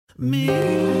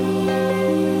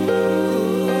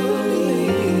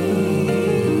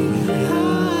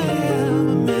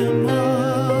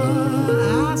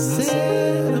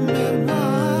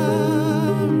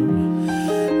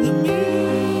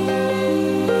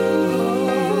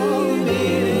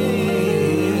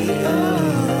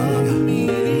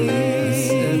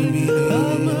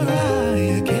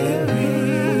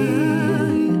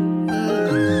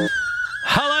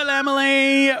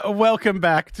Welcome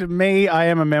back to Me, I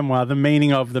Am a Memoir, the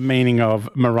meaning of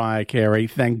Mariah Carey.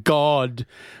 Thank God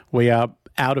we are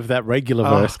out of that regular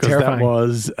verse, because that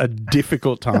was a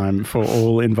difficult time for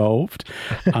all involved.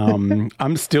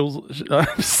 I'm still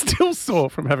sore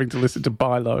from having to listen to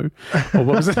Buy Low. Or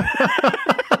what was it?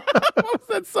 What was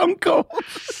that song called?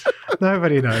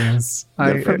 Nobody knows.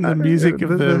 From the music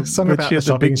of the song about she had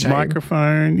the the big shopping chain.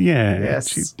 microphone. Yeah.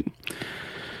 Yes.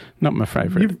 Not my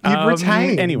favourite. You've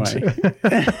retained. Anyway.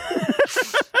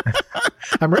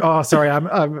 I'm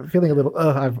feeling a little.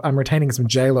 I'm retaining some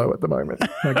J-Lo at the moment.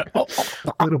 Like, a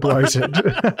little bloated.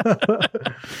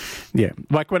 Yeah,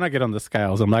 like when I get on the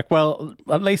scales, I'm like, well,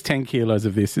 at least 10 kilos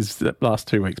of this is the last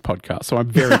 2 weeks' podcast, so I'm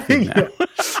very thin now.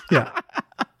 Yeah.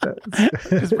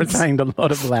 Just retained a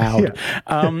lot of loud.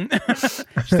 Yeah. She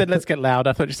said, let's get loud.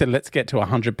 I thought she said, let's get to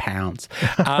 100 pounds.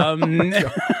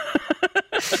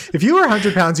 If you were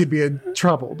 100 pounds, you'd be in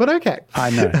trouble, but okay. I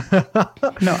know.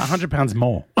 No, 100 pounds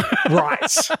more.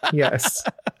 Right. Yes.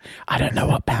 I don't know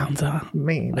what pounds are.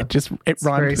 It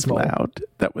rhymed with small. Loud.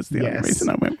 That was the only reason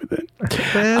I went with it.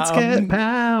 Let's get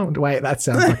pound. Wait, that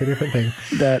sounds like a different thing.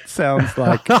 That sounds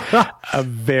like a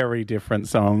very different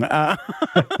song.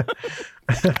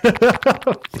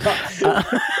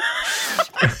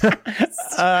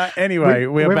 Anyway,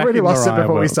 we're back already in lost Mariah it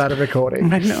before World. we started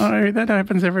recording. I know, that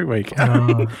happens every week.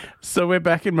 So we're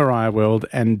back in Mariah World,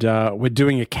 and we're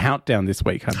doing a countdown this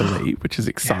week, I believe, which is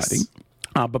exciting. Yes.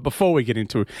 But before we get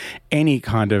into any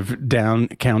kind of down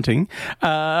counting,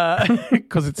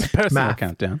 because it's a personal Math.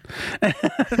 countdown,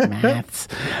 maths.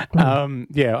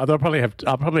 I'll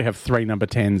probably have 3 number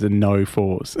 10s and no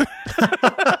 4s.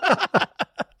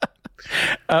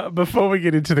 Before we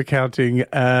get into the counting,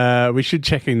 we should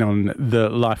check in on the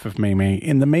life of Mimi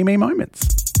in the Mimi moments.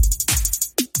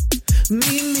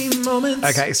 Mimi moments.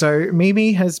 Okay, so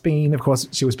Mimi has been, of course,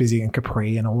 she was busy in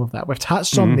Capri and all of that. We've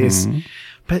touched on this,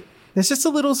 but there's just a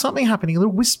little something happening, a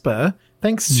little whisper,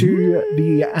 thanks to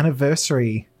the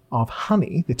anniversary of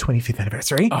Honey, the 25th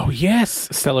anniversary. Oh, yes.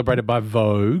 Celebrated by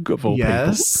Vogue, of all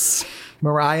people.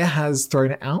 Mariah has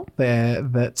thrown out there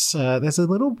that there's a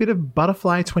little bit of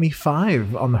Butterfly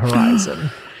 25 on the horizon.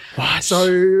 What?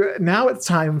 So now it's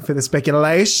time for the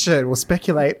speculation. We'll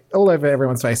speculate all over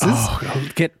everyone's faces. Oh,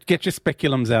 get your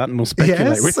speculums out and we'll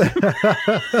speculate with them.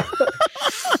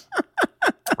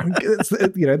 It's,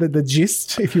 the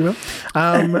gist, if you will.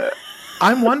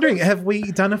 I'm wondering, have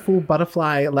we done a full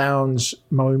Butterfly Lounge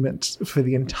moment for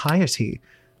the entirety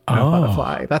of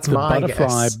Butterfly? That's my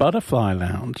guess. Butterfly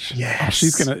Lounge. Yes.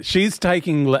 She's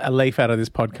taking a leaf out of this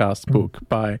podcast book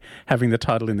by having the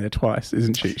title in there twice,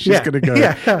 isn't she? She's going to go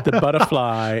the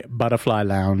Butterfly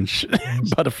Lounge.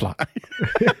 Butterfly.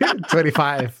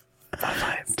 25.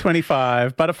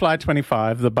 25. Butterfly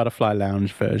 25, the Butterfly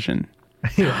Lounge version.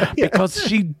 Because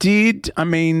she did,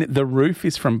 the roof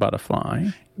is from Butterfly.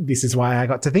 This is why I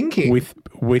got to thinking. With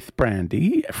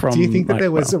Brandy from... Do you think that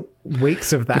there was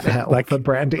weeks of that hell for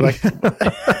Brandy? No,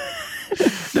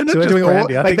 not so just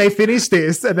Brandy. They finished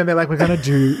this and then they're like, we're going to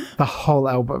do the whole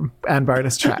album and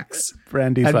bonus tracks.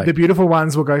 Brandy's and the beautiful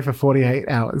ones will go for 48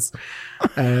 hours.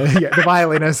 The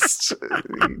violinist.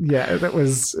 That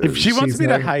was... If she wants me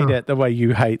to hate it the way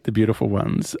you hate the beautiful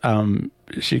ones,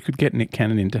 she could get Nick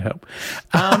Cannon in to help.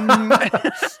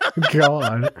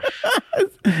 God.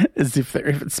 As if they're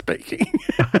even speaking.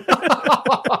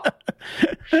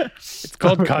 It's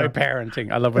called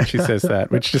co-parenting. I love when she says that,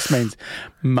 which just means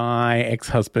my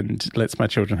ex-husband lets my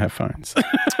children have phones.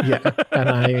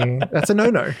 And that's a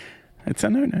no-no. It's a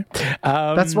no-no.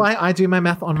 That's why I do my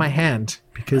math on my hand,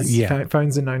 because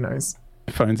phones are no-nos.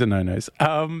 Phones are no-nos.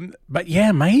 But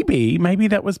maybe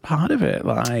that was part of it.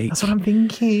 Like, that's what I'm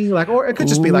thinking. Like, or it could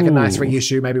just be like a nice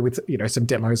reissue, maybe with some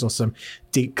demos or some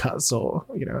deep cuts, or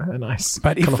a nice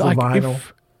colourful vinyl.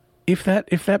 If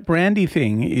that Brandy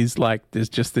thing is like there's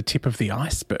just the tip of the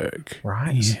iceberg,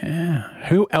 right? Yeah.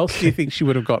 Who else do you think she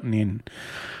would have gotten in?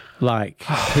 Like,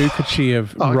 who could she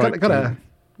have?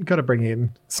 Got to bring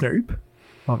in Snoop,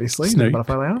 obviously. Snoop. The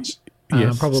Butterfly Lounge.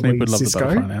 Yes, probably Snoop would love Cisco. the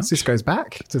Butterfly Lounge. Cisco's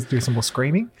back to do some more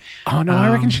screaming. Oh no,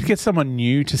 I reckon she'd get someone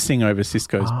new to sing over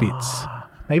Cisco's bits.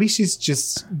 Maybe she's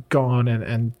just gone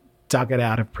and dug it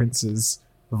out of Prince's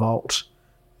vault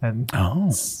and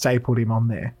stapled him on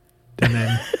there. And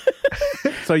then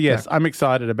So, yes, I'm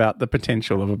excited about the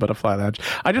potential of a Butterfly Lounge.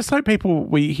 I just hope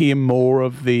we hear more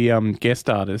of the guest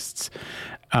artists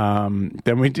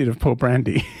than we did of poor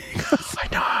Brandy. I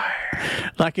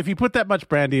know. Like, if you put that much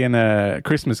brandy in a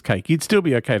Christmas cake, you'd still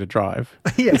be okay to drive.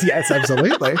 Yes,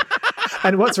 absolutely.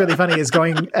 And what's really funny is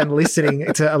going and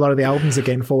listening to a lot of the albums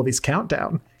again for this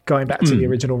countdown, going back to the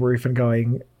original Roof and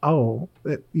going,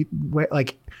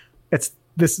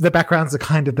 the backgrounds are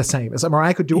kind of the same. So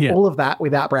Mariah could do all of that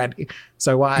without brandy.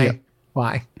 So why? Yeah.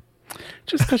 Why?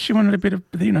 Just because she wanted a bit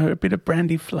of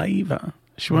brandy flavour.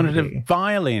 She wanted a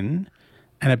violin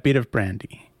and a bit of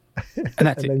brandy. And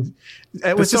that's it.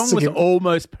 The song was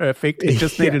almost perfect. It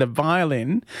just needed a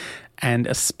violin and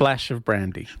a splash of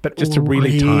brandy. But just a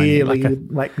really tiny, like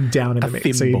down in the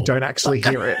mix, so you don't actually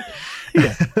hear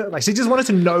it. Like she just wanted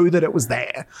to know that it was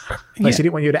there. Like she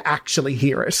didn't want you to actually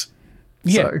hear it.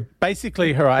 Yeah. So.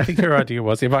 Basically, I think her idea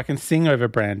was, if I can sing over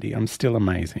brandy, I'm still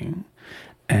amazing.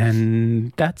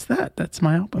 And that's that. That's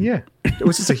my album. Yeah. It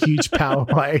was just a huge power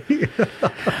play.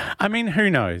 I mean, who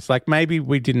knows? Like, maybe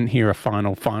we didn't hear a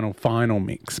final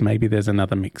mix. Maybe there's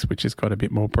another mix which has got a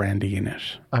bit more brandy in it.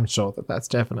 I'm sure that that's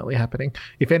definitely happening.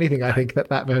 If anything, I think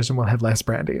that version will have less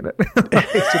brandy in it.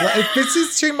 Like, this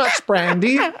is too much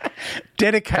brandy.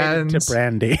 Dedicated to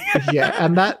brandy. Yeah,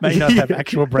 and that may not have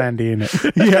actual brandy in it.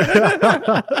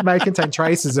 Yeah. May contain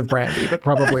traces of brandy, but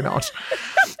probably not.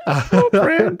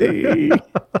 Brandy.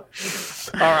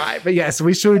 All right, but yes,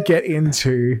 we should get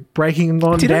into breaking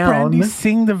on down. Did Brandy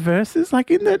sing the verses? Like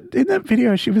in that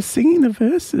video, she was singing the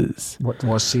verses. What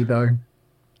was she though?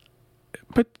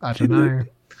 But I don't know.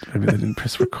 Maybe they didn't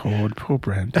press record. Poor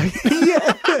Brandy.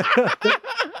 Yeah.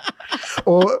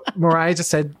 Or Mariah just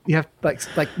said, "You have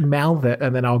like mouth it,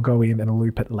 and then I'll go in and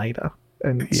loop it later."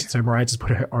 And so Mariah just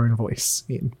put her own voice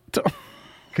in.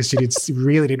 Because she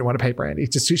really didn't want to pay Brandy.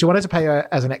 She wanted to pay her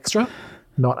as an extra,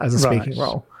 not as a speaking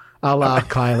role. A la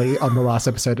Kylie on the last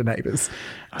episode of Neighbours.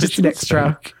 Just an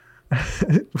extra.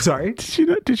 Sorry?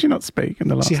 Did she not speak in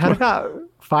the last one? She had about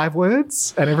 5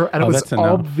 words, and it was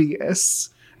obvious.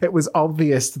 It was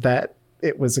obvious that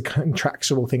it was a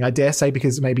contractual thing. I dare say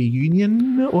because maybe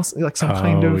union or like some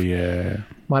kind of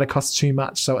might have cost too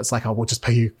much. So it's like, we'll just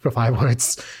pay you for 5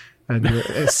 words. And you're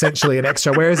essentially an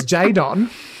extra. Whereas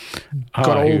Jadon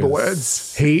got all the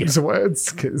words, heaps of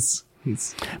words, because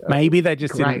he's maybe they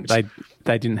just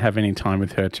they didn't have any time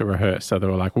with her to rehearse, so they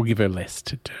were like, we'll give her less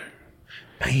to do.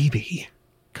 Maybe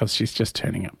because she's just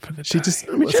turning up for the day. She just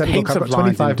said, heaps of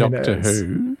lines in Doctor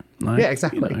Who. Like, yeah,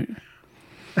 exactly.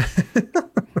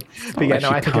 But yeah,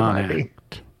 no, I think it might be.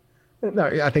 No,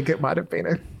 I think it might have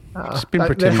been she's been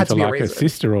pretending to like her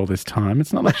sister all this time.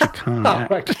 It's not like she can't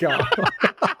act. Oh my God.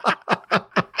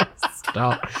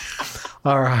 Stop.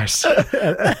 All right.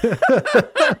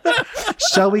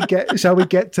 Shall we get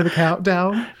to the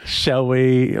countdown? Shall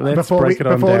we? Let's break it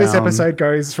on down. Before this episode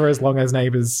goes for as long as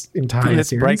Neighbours' entire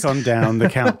series. Let's break on down the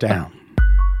countdown.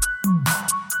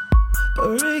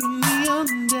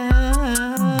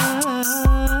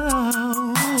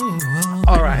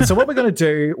 All right. So what we're going to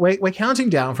do, we're counting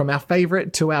down from our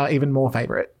favourite to our even more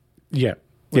favourite. Yeah.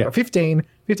 We've got 15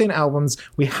 albums.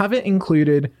 We haven't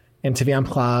included MTV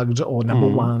Unplugged or number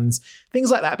ones, things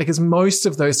like that, because most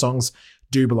of those songs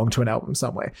do belong to an album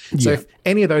somewhere. So if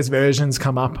any of those versions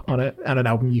come up on an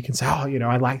album, you can say,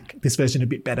 I like this version a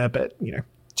bit better, but,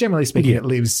 generally speaking, it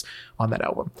lives on that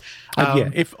album.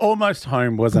 If Almost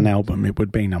Home was an album, it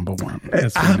would be number 1.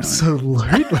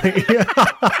 Absolutely.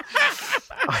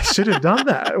 I should have done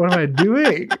that. What am I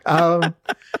doing?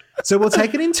 So we'll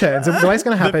take it in turns. And what's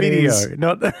going to happen is...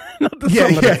 not the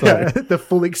song the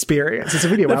full experience. It's a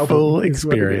video album. The full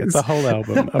experience. The whole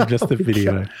album of just the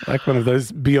video. Like one of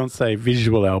those Beyonce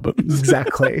visual albums.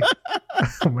 Exactly.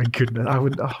 Oh my goodness.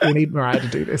 We need Mariah to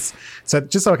do this. So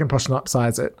just so I can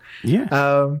upsize it. Yeah.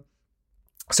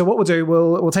 So what we'll do,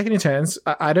 we'll take it in turns.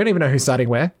 I don't even know who's starting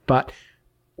where, but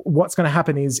what's going to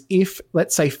happen is if,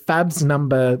 let's say, Fab's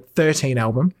number 13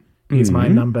 album is my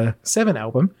number 7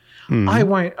 album, I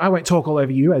won't talk all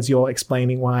over you as you're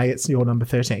explaining why it's your number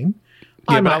 13.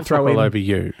 Yeah, I might throw in all over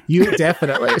you. You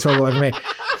definitely talk all over me.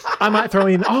 I might throw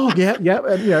in, I'll do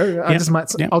some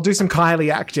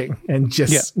Kylie acting and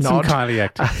just nod. Some Kylie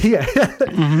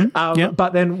acting.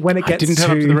 But then when it gets I didn't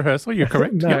turn up to the rehearsal, you're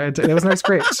correct. No, there was no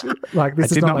script. Like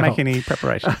this I did not make any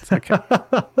preparations. Okay.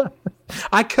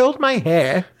 I curled my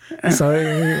hair. So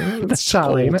it's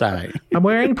Charlene. I'm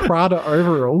wearing Prada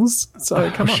overalls. So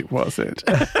come on. She wasn't.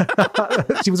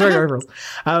 She was wearing overalls.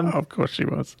 Of course she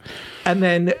was. And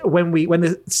then when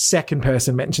the second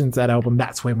person mentions that album,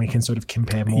 that's when we can sort of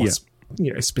compare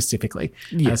specifically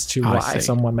as to why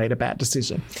someone made a bad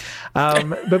decision.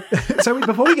 But so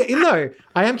before we get in though,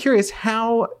 I am curious,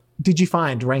 how did you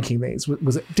find ranking these?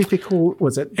 Was it difficult?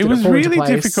 It was really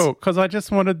difficult because I just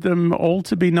wanted them all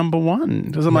to be number one.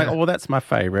 Because I'm like, oh, well, that's my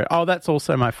favorite. Oh, that's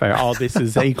also my favorite. Oh, this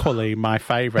is equally my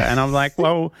favorite. And I'm like,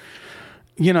 well,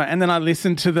 and then I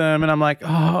listened to them and I'm like,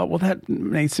 oh, well, that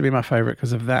needs to be my favorite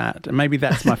because of that. And maybe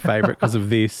that's my favorite because of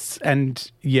this.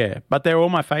 And but they're all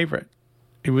my favorite.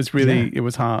 It was really, it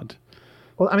was hard.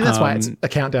 Well, I mean, that's why it's a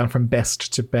countdown from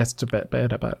best to best to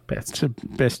better, but best. To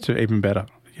best to even better.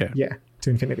 Yeah. Yeah. To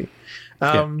infinity.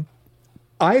 I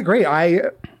agree. I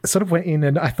sort of went in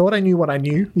and I thought I knew what I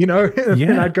knew,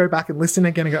 and I'd go back and listen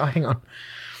again and go, oh, hang on.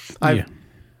 I've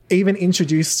even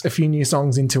introduced a few new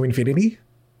songs into infinity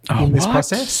in this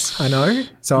process. I know.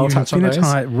 So I'll touch on those.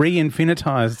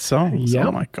 Re-infinitized songs. Yep.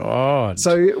 Oh my God.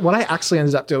 So what I actually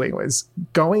ended up doing was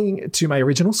going to my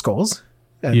original scores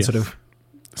and sort of...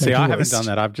 See, I haven't done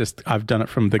that. I've done it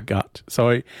from the gut.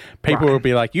 So people will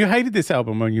be like, "You hated this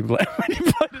album when you played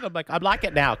it." I'm like, "I like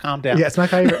it now. Calm down." Yeah, it's my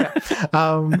favorite.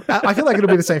 I feel like it'll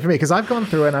be the same for me because I've gone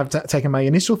through and I've taken my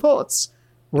initial thoughts,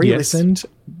 re-listened,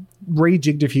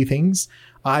 rejigged a few things.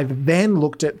 I've then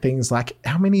looked at things like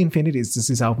how many infinities does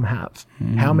this album have?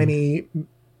 How many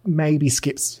maybe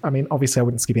skips? I mean, obviously, I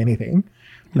wouldn't skip anything,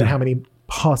 but how many?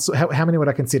 How many would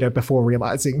I consider before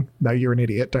realizing, no, you're an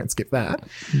idiot, don't skip that?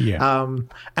 Yeah.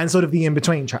 And sort of the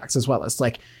in-between tracks as well. It's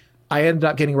like I ended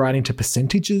up getting right into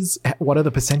percentages. What are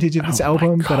the percentage of this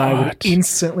album that I would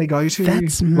instantly go to?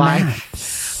 That's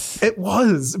maths. It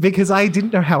was because I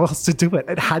didn't know how else to do it.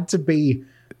 It had to be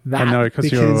that. I know,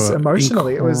 because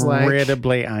emotionally it was like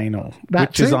incredibly anal,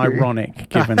 which is ironic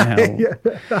given how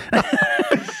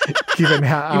given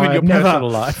your personal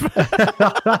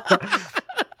life.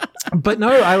 But no,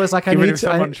 I was like, if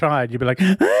someone tried, you'd be like,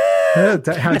 how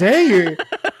dare you?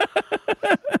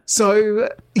 So,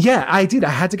 I did. I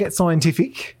had to get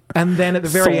scientific. And then at the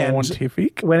very end,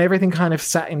 when everything kind of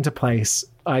sat into place,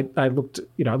 I looked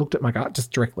at my gut,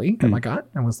 just directly at my gut,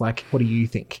 and was like, what do you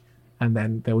think? And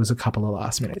then there was a couple of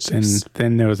last minute shifts. And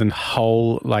then there was a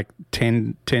whole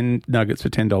 10 nuggets for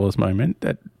 $10 moment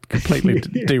that completely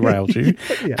derailed you.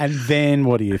 And then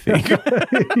what do you think?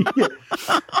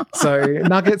 So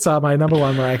Nuggets are my number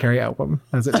one Mariah Carey album,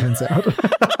 as it turns out.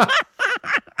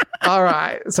 All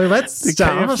right, so let's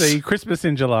start. KFC Christmas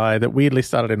in July that weirdly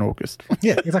started in August.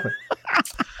 Yeah, exactly.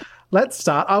 Let's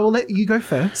start. I will let you go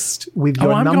first with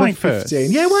your number 15. First.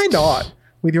 Yeah, why not?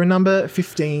 With your number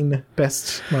 15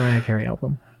 best Mariah Carey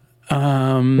album.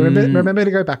 Remember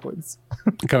to go backwards.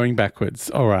 Going backwards.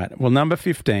 All right. Well, number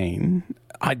 15,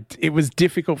 it was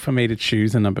difficult for me to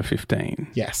choose a number 15.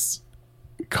 Yes.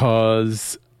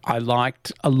 Because I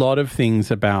liked a lot of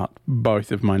things about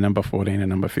both of my number 14 and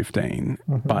number 15.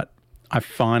 But I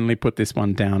finally put this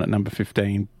one down at number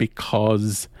 15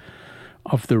 because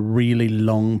of the really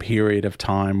long period of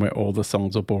time where all the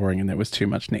songs were boring and there was too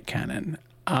much Nick Cannon.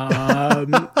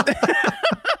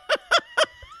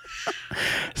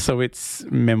 So it's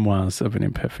Memoirs of an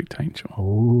Imperfect Angel.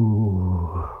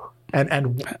 Ooh.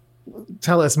 And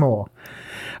tell us more.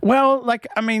 Well,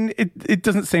 it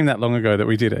doesn't seem that long ago that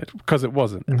we did it because it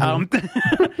wasn't.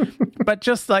 But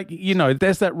just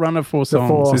there's that run of four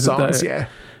songs.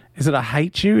 Is it I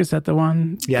Hate You? Is that the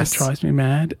one that drives me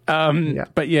mad?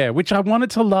 But which I wanted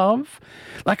to love.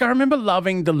 I remember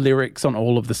loving the lyrics on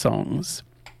all of the songs.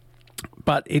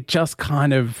 But it just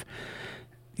kind of,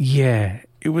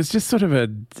 it was just sort of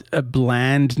a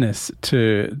blandness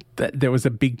to that. There was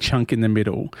a big chunk in the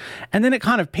middle. And then it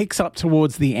kind of picks up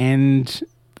towards the end.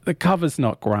 The cover's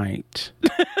not great.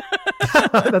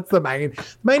 That's the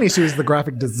main issue is the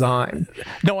graphic design.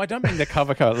 No, I don't mean the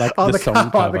cover, the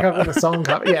song cover. The cover of the song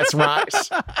cover. Yes, right.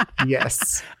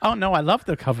 Yes. Oh, no, I love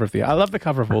the cover of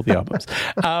all the albums.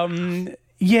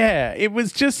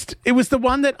 It was the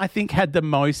one that I think had the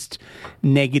most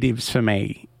negatives for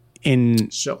me in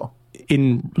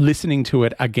listening to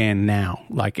it again now,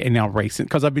 in our recent,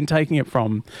 because I've been taking it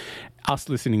from us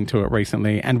listening to it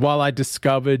recently. And while I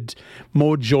discovered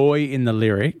more joy in the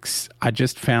lyrics, I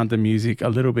just found the music a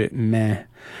little bit meh.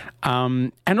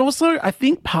 And also I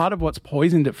think part of what's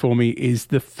poisoned it for me is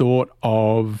the thought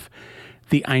of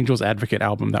the Angel's Advocate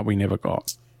album that we never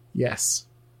got. Yes.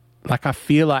 I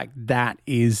feel like that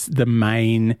is the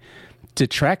main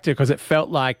detractor because it felt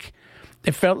like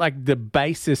the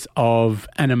basis of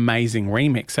an amazing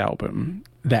remix album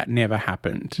that never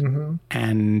happened.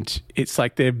 And it's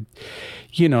like they're,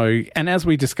 and as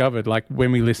we discovered,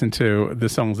 when we listen to the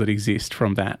songs that exist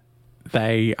from that,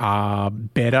 they are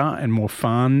better and more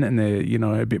fun and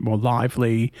they're, a bit more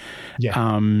lively.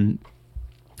 Yeah.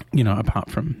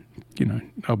 Apart from,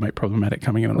 Old Mate Problematic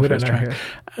coming in on the first track.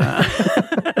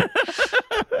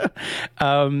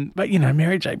 But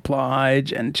Mary J.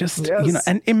 Blige and just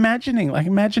and imagining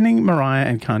Mariah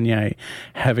and Kanye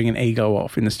having an ego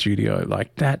off in the studio,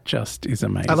 like that just is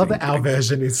amazing. I love that our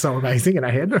version is so amazing in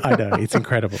our head. I know, it's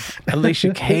incredible.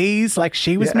 Alicia Keys, like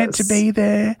she was meant to be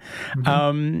there.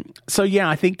 So yeah,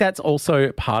 I think that's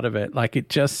also part of it. Like it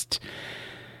just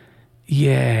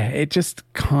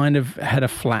kind of had a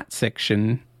flat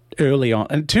section early on,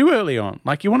 and too early on.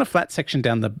 Like you want a flat section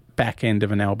down the back end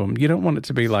of an album. You don't want it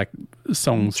to be like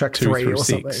songs track 2 3 through or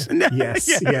 6. Something.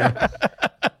 Yes, yeah.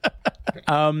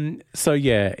 So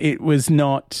yeah, it's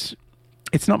not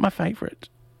my favorite.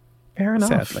 Fair enough.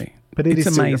 Sadly, but it's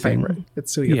amazing. Still your favorite.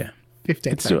 It's still your 15th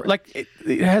it's still, favorite.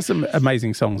 it has some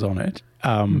amazing songs on it.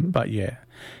 But yeah,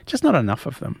 just not enough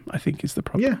of them, I think, is the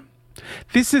problem. Yeah.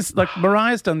 This is like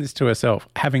Mariah's done this to herself,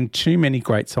 having too many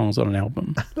great songs on an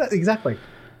album. Exactly.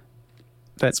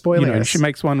 That she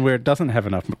makes one where it doesn't have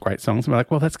enough great songs. And we're like,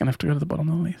 well, that's going to have to go to the bottom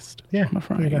of the list. Yeah, I'm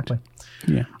afraid. Exactly.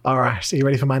 Yeah. All right. Are you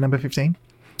ready for my number 15?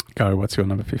 Go. What's your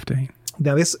number 15?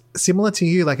 Now, this, similar to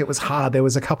you, like it was hard. There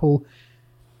was a couple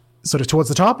sort of towards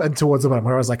the top and towards the bottom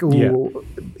where I was like, ooh,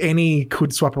 any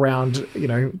could swap around,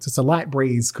 just a light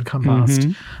breeze could come past,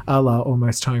 a la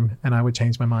Almost Home, and I would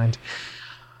change my mind.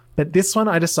 But this one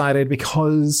I decided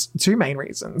because two main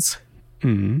reasons.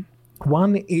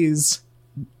 One is,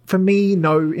 for me,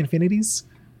 no infinities,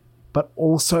 but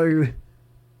also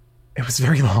it was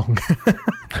very long.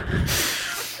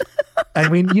 I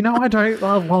mean, I don't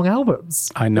love long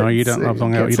albums. I know you don't love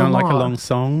long albums. You don't like a long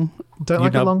song. Don't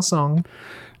like a long song.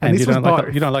 And you don't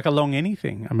like a long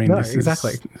anything. I mean, no, this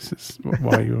exactly. Is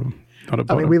why you're not a bottom.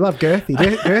 I mean, we love girthy.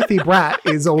 Girthy Brat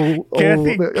is all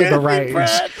the rage.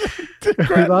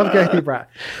 We love Girthy Brat.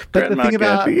 But the thing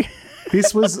about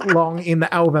this was long in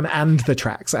the album and the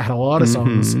tracks. It had a lot of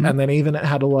songs, and then even it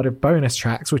had a lot of bonus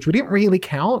tracks, which we didn't really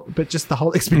count, but just the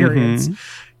whole experience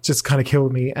just kind of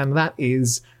killed me. And that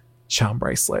is Charm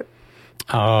Bracelet.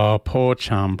 Oh, poor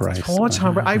Charm Bracelet. Poor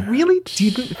Charm Bracelet. I really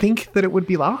didn't think that it would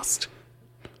be last.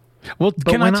 Well,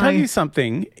 can I tell you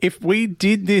something? If we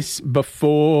did this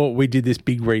before we did this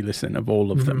big re-listen of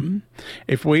all of them,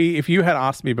 if you had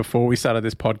asked me before we started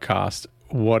this podcast,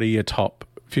 what are your top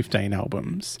 15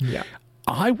 albums? Yeah.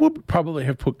 I would probably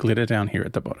have put Glitter down here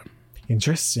at the bottom.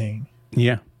 Interesting.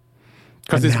 Yeah.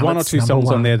 Because there's one or two songs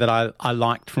on there that I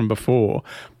liked from before.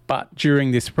 But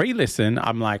during this re-listen,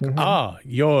 I'm like,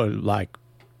 you're like,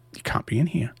 you can't be in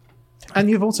here. And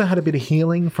you've also had a bit of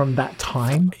healing from that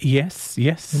time. Yes.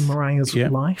 In Mariah's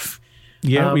life.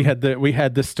 Yeah, we had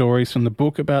the stories from the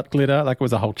book about glitter. Like it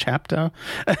was a whole chapter,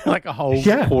 like a whole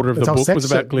quarter of the book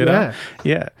was about glitter.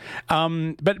 Yeah.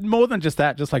 But more than just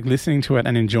that, just like listening to it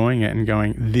and enjoying it and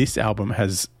going, this album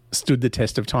has stood the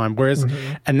test of time. Whereas,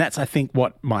 and that's I think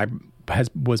what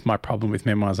was my problem with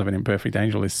Memoirs of an Imperfect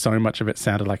Angel is so much of it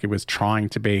sounded like it was trying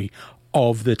to be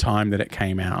of the time that it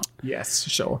came out. Yes,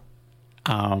 sure.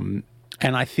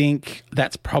 And I think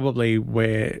that's probably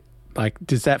where, like,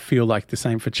 does that feel like the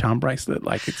same for Charm Bracelet?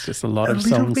 Like, it's just a lot of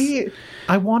songs. A little bit.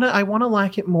 I wanna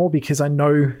like it more because I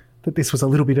know that this was a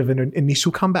little bit of an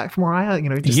initial comeback from Mariah,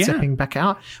 just stepping back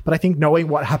out. But I think knowing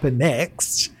what happened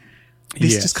next,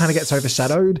 this just kind of gets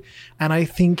overshadowed. And I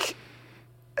think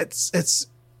it's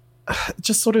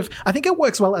just sort of, I think it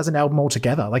works well as an album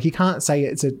altogether. Like, you can't say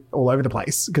it's all over the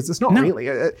place because it's not really.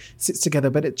 It sits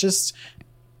together, but it just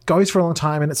goes for a long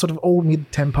time and it's sort of all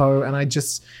mid-tempo and I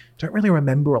just don't really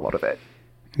remember a lot of it.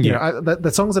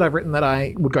 The songs that I've written that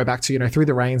I would go back to, Through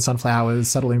the Rain, Sunflowers,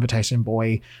 Subtle Invitation,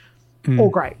 Boy, all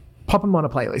great. Pop them on a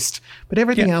playlist. But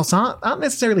everything else aren't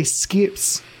necessarily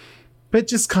skips, but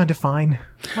just kind of fine.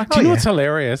 Like, do you know what's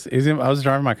hilarious? Is I was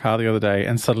driving my car the other day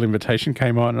and Subtle Invitation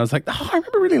came on and I was like, I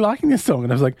remember really liking this song.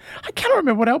 And I was like, I cannot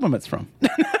remember what album it's from.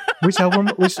 Which album?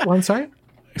 Which one, sorry?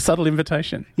 Subtle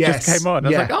Invitation. Just came on. I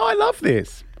was like, I love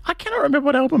this. I cannot remember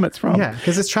what album it's from. Yeah,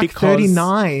 because it's track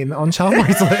 39 on Charm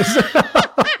Bracelet.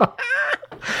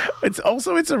 It's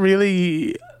a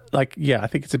really, like, I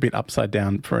think it's a bit upside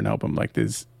down for an album. Like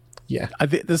there's,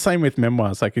 the same with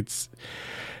Memoirs. Like it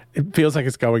feels like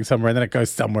it's going somewhere and then it goes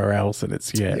somewhere else and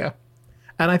it's, And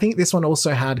I think this one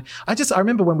also had, I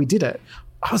remember when we did it,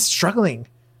 I was struggling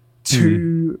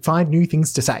to find new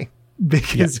things to say.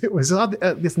 Because it was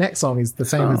this next song is the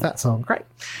same as that song. Great.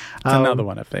 It's another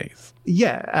one of these.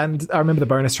 Yeah, and I remember the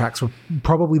bonus tracks were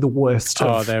probably the worst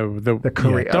of the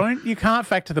career. You can't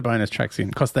factor the bonus tracks in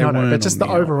because they weren't. No, but just the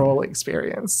overall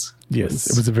experience. Yes,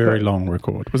 it was a very long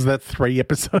record. Was that 3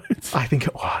 episodes? I think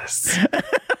it was.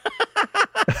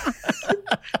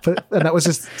 And that was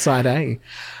just side A.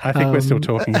 I think we're still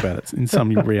talking about it in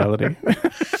some reality.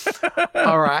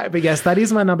 All right. But yes, that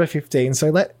is my number 15. So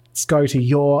let's go to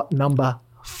your number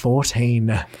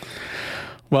 14.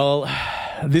 Well,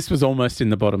 this was almost in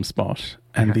the bottom spot.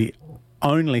 And the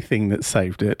only thing that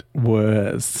saved it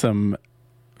was some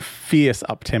fierce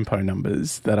up-tempo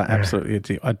numbers that I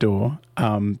absolutely adore.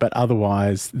 But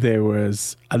otherwise, there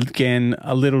was, again,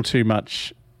 a little too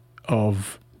much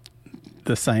of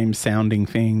the same sounding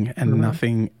thing and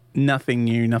nothing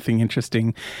new, nothing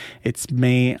interesting. It's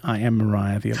Me, I Am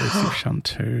Mariah, the Elusive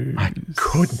Chanteuse. My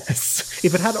goodness.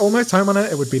 If it had Almost Home on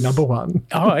it, it would be number 1.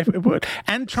 Oh, it would.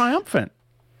 And Triumphant,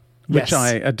 which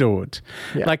I adored.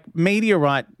 Yeah. Like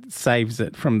Meteorite saves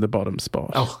it from the bottom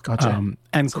spot. Oh, gotcha.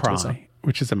 And Cry,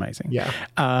 which is amazing. Yeah.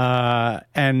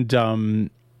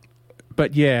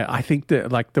 But yeah, I think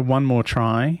that like the One More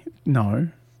Try, no.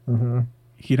 Mm-hmm.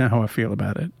 You know how I feel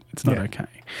about it. It's not okay.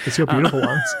 It's your Beautiful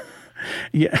Ones.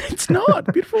 Yeah, it's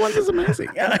not. Beautiful Ones is amazing.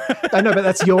 I know, but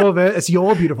that's your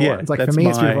Beautiful Ones. Like for me,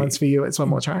 it's Beautiful Ones. For you, it's One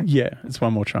More Try. Yeah, it's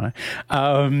One More Try.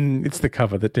 It's the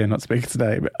cover that dare not speak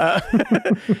today.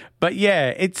 But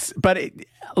yeah,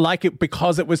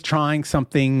 because it was trying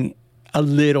something a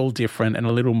little different and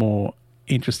a little more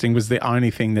interesting was the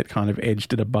only thing that kind of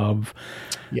edged it above.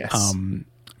 Yes.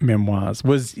 Memoirs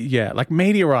was like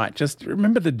Meteorite. Just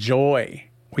remember the joy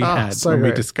we had when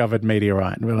we discovered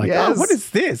Meteorite, and we're like, oh, what is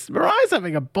this? Mariah's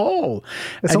having a ball.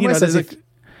 It's almost as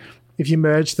if you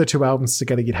merge the two albums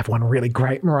together, you'd have one really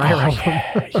great Mariah album.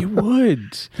 Yeah, you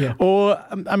would. Yeah. Or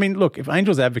I mean, look, if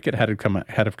Angel's Advocate had come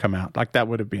out, like that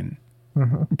would have been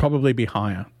probably be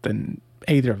higher than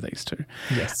either of these two.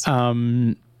 Yes.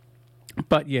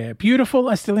 But yeah, Beautiful,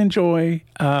 I still enjoy.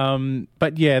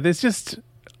 But yeah, there's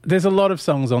a lot of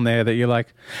songs on there that you're like,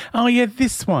 oh yeah,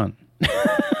 this one.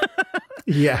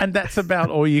 Yeah. And that's about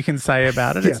all you can say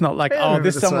about it. It's not like,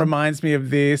 this song reminds me of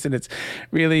this and it's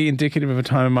really indicative of a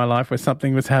time in my life where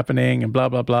something was happening and blah,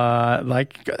 blah, blah.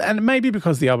 Like, and maybe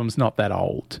because the album's not that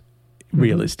old,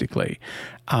 realistically.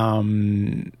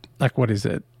 Like, what is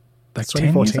it? Like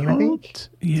 2014, I think?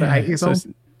 Yeah. So 8 years old?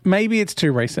 Maybe it's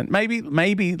too recent.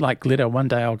 Maybe like Glitter, one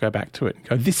day I'll go back to it and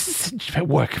go, this is a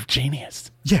work of genius.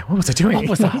 Yeah, what was I doing?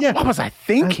 What was I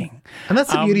thinking? And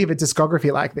that's the beauty of a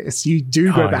discography like this. You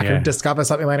do go back and discover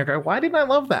something later and go, why didn't I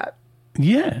love that?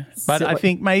 Yeah. But I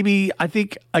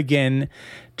think again,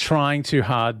 trying too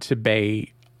hard to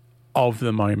be of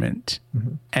the moment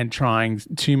and trying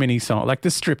too many songs, like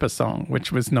the Stripper song,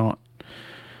 which was not,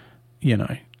 Is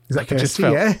that thirsty?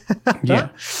 Yeah.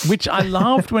 Which I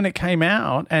loved when it came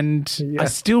out and I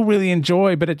still really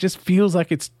enjoy, but it just feels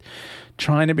like it's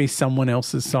trying to be someone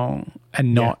else's song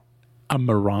and not a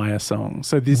Mariah song.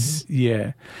 So this,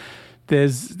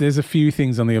 there's a few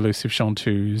things on the Elusive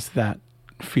Chanteuse that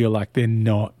feel like they're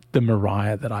not the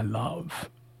Mariah that I love.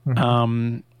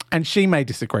 And she may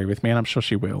disagree with me and I'm sure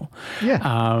she will.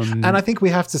 Yeah. And I think we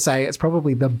have to say it's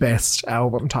probably the best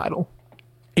album title.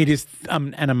 It is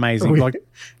an amazing,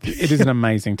 it is an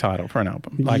amazing title for an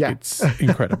album. Like it's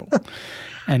incredible.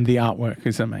 And the artwork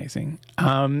is amazing.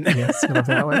 Yes, I love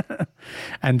the artwork.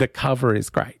 And the cover is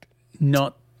great.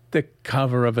 Not the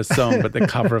cover of a song, but the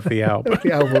cover of the album.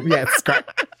 The album, yeah, it's great.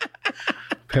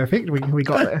 Perfect, we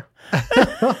got there.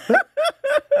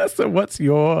 So what's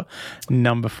your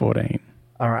number 14?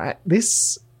 All right.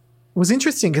 This was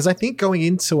interesting because I think going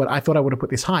into it, I thought I would have put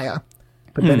this higher.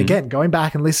 But then again, going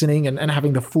back and listening and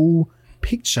having the full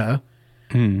picture,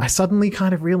 I suddenly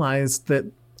kind of realized that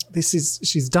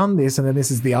she's done this and then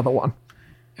this is the other one.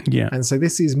 Yeah. And so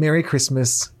this is Merry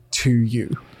Christmas to You.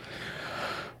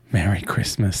 Merry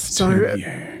Christmas to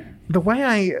you. The way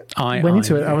I went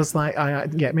into it, I was like,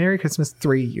 Merry Christmas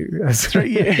 3U.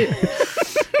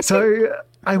 3U. So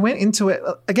I went into it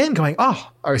again going,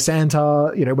 oh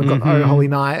Santa, we've got Oh Holy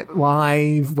Night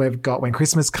Live, we've got When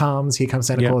Christmas Comes, Here Comes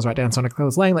Santa Claus, right down Santa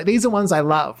Claus Lane. Like these are ones I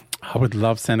love. I would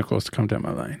love Santa Claus to come down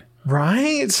my lane.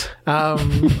 Right.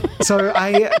 So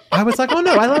I was like, oh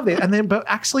no, I love it. And then, but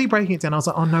actually breaking it down, I was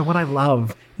like, oh no, what I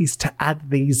love is to add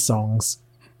these songs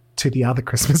to the other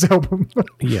Christmas album.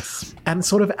 Yes. And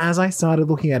sort of as I started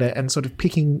looking at it and sort of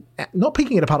not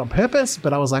picking it apart on purpose,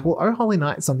 but I was like, well, Oh Holy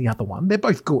Night's on the other one. They're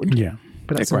both good. Yeah.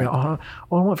 But that's all I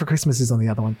Want for Christmas is on the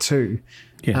other one too.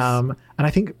 Yes. And I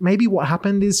think maybe what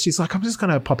happened is she's like, I'm just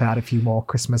going to pop out a few more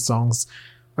Christmas songs.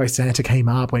 Oh, Santa came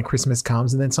up, When Christmas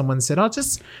Comes. And then someone said,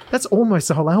 that's almost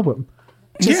the whole album.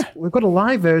 We've got a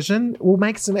live version. We'll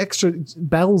make some extra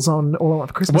bells on All I Want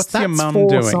for Christmas. What's your mum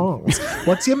doing? Songs.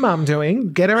 What's your mum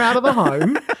doing? Get her out of the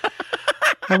home.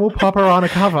 And we'll pop her on a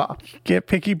cover. Get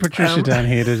Picky Patricia down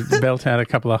here to belt out a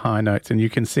couple of high notes and you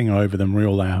can sing over them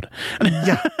real loud.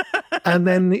 Yeah. And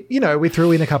then, we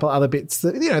threw in a couple other bits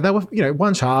that, they were,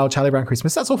 One Child, Charlie Brown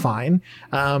Christmas, that's all fine.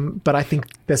 But I think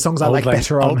there's songs I like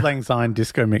better on. Auld Lang Syne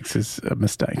Disco Mix is a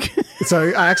mistake. So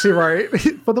I actually wrote,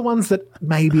 for the ones that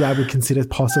maybe I would consider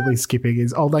possibly skipping,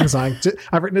 is Auld Lang Syne.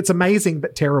 I've written, it's amazing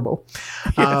but terrible.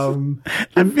 Yes.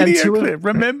 And video clip.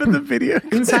 Remember the video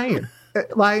clip? Insane.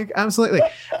 Like, absolutely.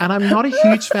 And I'm not a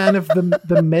huge fan of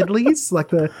the medleys.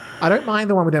 I don't mind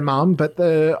the one with their mum, but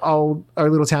the old Oh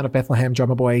Little Town of Bethlehem,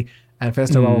 Drummer Boy, and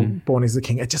First of All, Born is the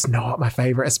King are just not my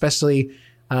favorite, especially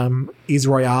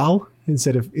Israel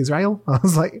instead of Israel. I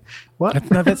was like, what?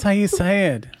 No, that's how you say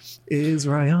it.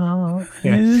 Israel.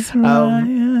 Yeah.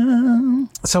 Israel.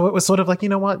 So it was sort of like, you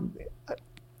know what?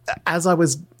 As I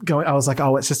was going, I was like,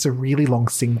 oh, it's just a really long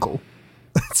single.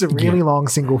 It's a really long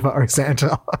single for Oh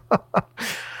Santa.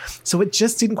 So it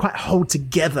just didn't quite hold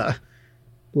together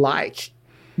like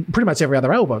pretty much every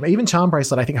other album. Even Charm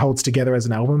Bracelet, I think, holds together as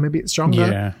an album a bit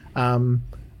stronger. Yeah.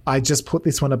 I just put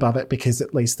this one above it because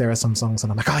at least there are some songs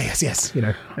and I'm like, oh, yes,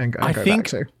 and go think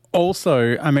back to.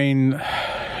 Also, I mean,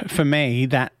 for me,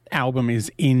 that album it's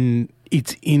in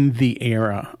the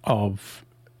era of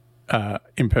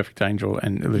Imperfect Angel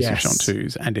and Lucy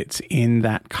Chanteuse, and it's in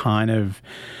that kind of,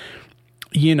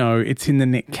 it's in the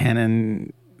Nick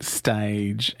Cannon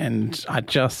stage, and I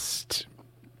just,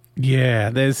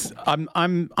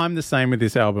 I'm the same with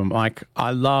this album. Like,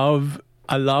 I love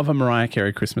a Mariah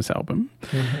Carey Christmas album,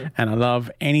 and I love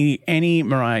any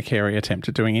Mariah Carey attempt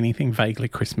at doing anything vaguely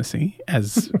Christmassy.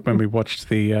 As when we watched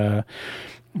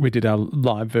we did our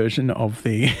live version of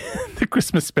the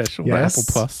Christmas special, the Apple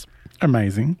Plus,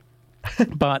 amazing.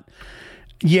 But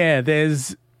yeah,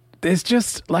 there's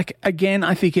just like, again,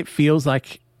 I think it feels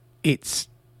like it's.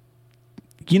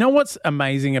 You know what's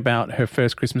amazing about her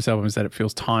first Christmas album is that it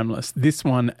feels timeless. This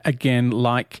one, again,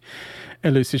 like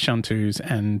Elusive Chanteuse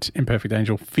and Imperfect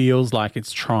Angel, feels like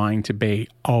it's trying to be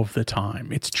of the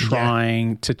time. It's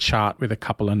trying to chart with a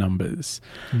couple of numbers.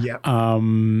 Yeah.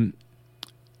 And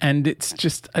it's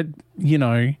just, it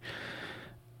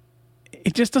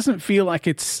just doesn't feel like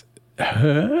it's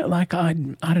her. Like, I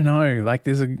don't know.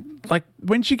 Like,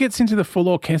 when she gets into the full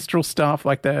orchestral stuff,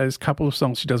 like those couple of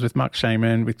songs she does with Mark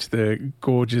Shaman, with the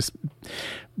gorgeous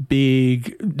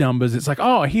big numbers, it's like,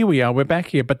 oh, here we are, we're back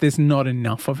here, but there's not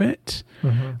enough of it.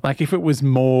 Like, if it was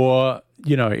more,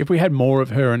 if we had more of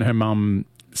her and her mum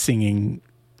singing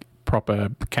proper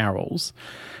carols,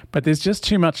 but there's just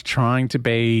too much trying to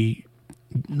be,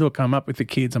 look, I'm up with the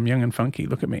kids, I'm young and funky,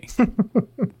 look at me.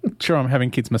 Sure, I'm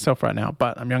having kids myself right now,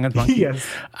 but I'm young and funky. Yes.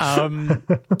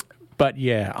 But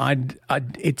yeah,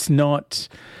 it's not.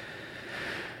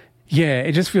 Yeah,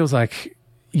 it just feels like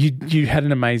you had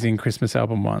an amazing Christmas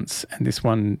album once, and this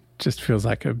one just feels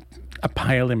like a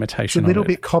pale imitation. It's a little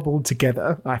bit cobbled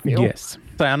together, I feel. Yes.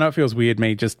 So I know it feels weird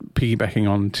me just piggybacking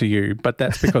on to you, but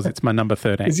that's because it's my number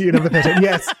 13. Is your number 13?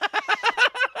 Yes.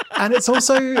 And it's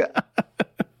also,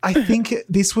 I think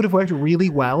this would have worked really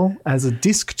well as a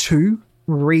disc 2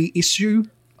 reissue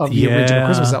of the original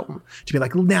Christmas album, to be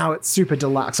like, now it's super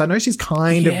deluxe. I know she's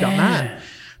kind of done that.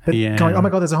 But going, oh my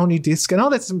God, there's a whole new disc, and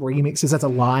there's some remixes, that's a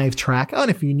live track,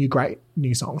 and a few great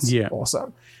new songs. Yeah.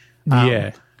 Awesome.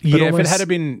 If it had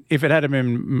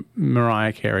been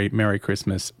Mariah Carey, Merry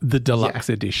Christmas, the deluxe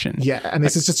edition. Yeah, and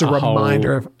this is just a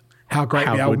reminder of how great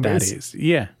the album is.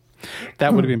 Yeah.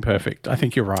 That would have been perfect. I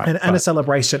think you're right. And a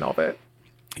celebration of it.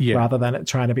 Yeah. Rather than it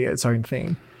trying to be its own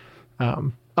thing. So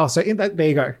there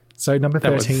you go. So number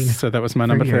 13. That was my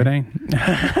number 13.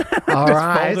 All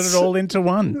right. Folded it all into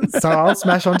one. So I'll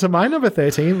smash on to my number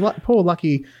 13. Poor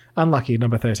unlucky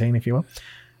number 13, if you will.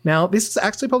 Now, this is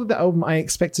actually probably the album I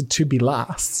expected to be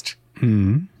last.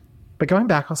 But going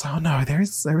back, I was like, oh no, there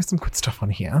is some good stuff on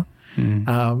here. And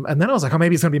then I was like, oh,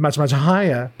 maybe it's going to be much, much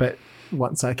higher. But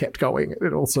once I kept going,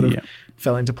 it all sort of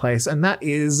fell into place. And that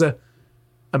is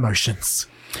Emotions.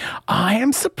 I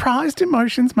am surprised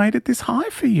Emotions made it this high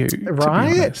for you,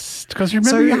 right? Because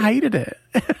remember, you hated it.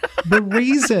 The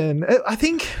reason, I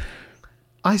think,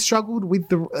 I struggled with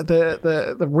the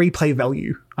replay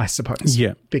value, I suppose.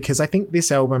 Yeah, because I think this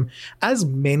album, as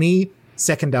many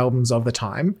second albums of the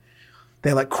time,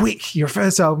 they're like, quick, your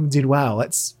first album did well,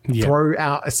 let's throw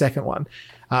out a second one.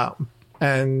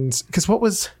 And because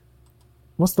what's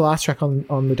the last track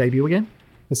on the debut again?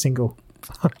 The single.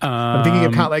 I'm thinking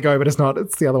of Can't Let Go, but it's not.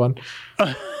 It's the other one.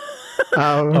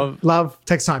 Love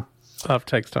Takes Time. Love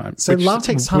Takes Time. So Love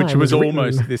Takes Time, which was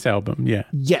almost this album. Yeah.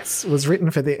 Yes, was written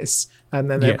for this,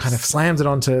 and then they kind of slammed it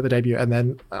onto the debut, and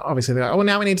then obviously they're like, oh,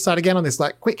 now we need to start again on this,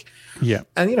 like, quick. Yeah.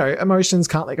 And Emotions,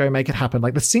 Can't Let Go, Make It Happen.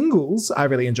 Like, the singles, I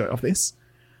really enjoy of this.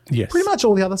 Yes. Pretty much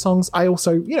all the other songs, I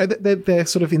also, they're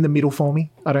sort of in the middle for me.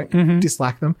 I don't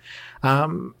dislike them.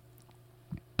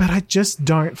 but I just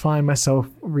don't find myself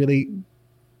really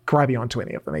grabbing onto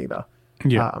any of them either.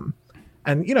 Yeah.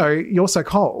 And, you know, You're So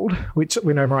Cold, which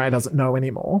we know Mariah doesn't know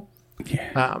anymore.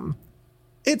 Yeah.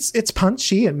 It's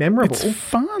punchy and memorable. It's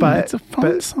fun. But, it's a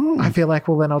fun song. I feel like,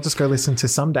 well, then I'll just go listen to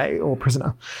Someday or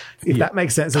Prisoner, if that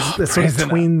makes sense. They're sort of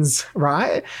twins,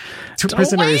 right?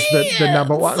 Prisoner is the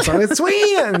number one song. It's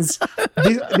twins.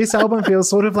 This album feels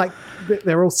sort of like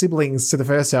they're all siblings to the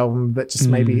first album, but just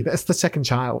maybe that's the second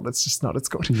child. It's just not as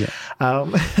good. Yeah.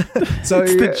 So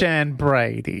it's the Jan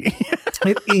Brady.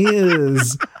 It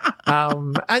is.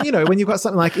 And, you know, when you've got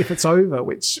something like If It's Over,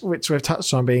 which we've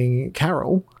touched on being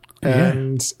Carol,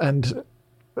 and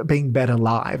being better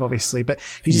live, obviously, but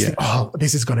you just think, oh,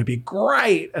 this is going to be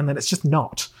great, and then it's just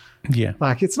not. Yeah,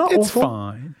 like it's not. It's awful.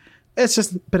 fine. It's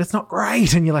just, but it's not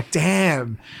great, and you're like,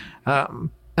 damn. And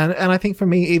I think for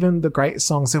me, even the great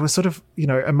songs, there was sort of, you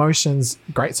know, Emotions,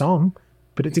 great song,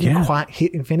 but it didn't quite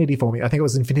hit infinity for me. I think it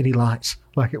was Infinity Light,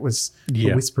 like it was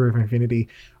the whisper of infinity,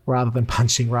 rather than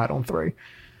punching right on through.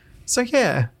 So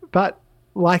yeah, but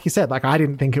like you said, like I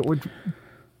didn't think it would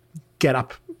get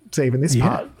up to even this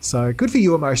part. So good for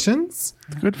you, Emotions.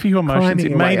 Good for you, Emotions.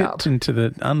 It made it into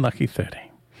the unlucky 30.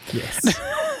 Yes.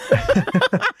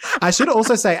 I should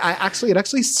also say, it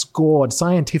actually scored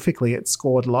scientifically. It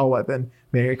scored lower than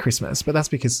Merry Christmas, but that's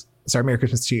because Merry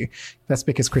Christmas to you. That's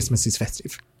because Christmas is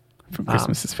festive.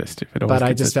 Christmas is festive. It but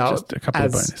I just felt just a couple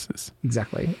of bonuses.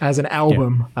 Exactly. As an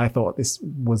album, I thought this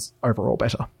was overall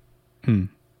better. All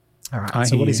right.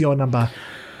 So what is your number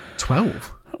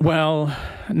 12? Well,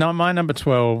 no, my number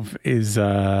 12 is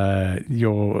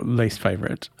your least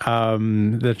favourite,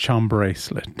 the Charm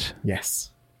Bracelet. Yes.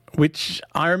 Which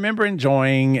I remember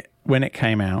enjoying when it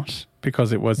came out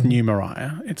because it was new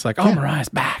Mariah. It's like, Mariah's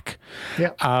back.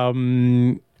 Yeah.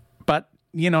 But,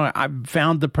 you know, I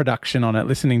found the production on it,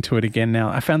 listening to it again now,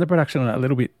 I found the production on it a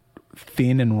little bit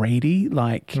thin and reedy,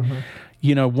 like...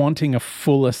 You know, wanting a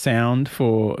fuller sound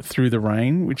for Through the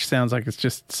Rain, which sounds like it's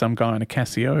just some guy on a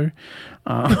Casio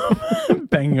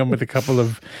banging on with a couple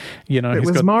of, you know... It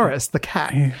was Morris, the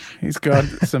cat. He's got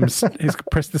some... he's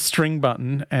pressed the string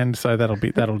button, and so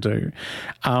that'll do.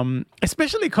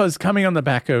 Especially because coming on the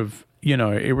back of, you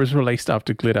know, it was released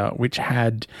after Glitter, which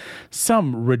had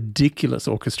some ridiculous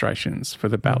orchestrations for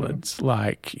the ballads.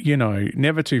 Like, you know,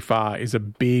 Never Too Far is a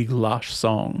big, lush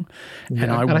song. Yeah.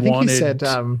 And I think you said...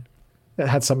 it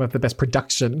had some of the best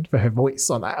production for her voice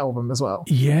on that album as well.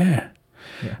 Yeah.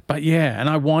 But and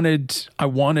I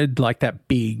wanted like that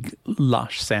big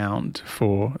lush sound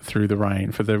for Through the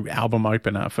Rain, for the album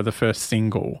opener, for the first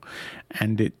single.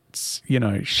 And it's, you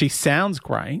know, she sounds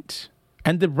great.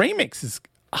 And the remix is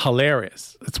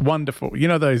hilarious. It's wonderful. You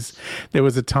know, there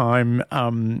was a time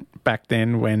back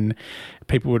then when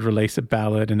people would release a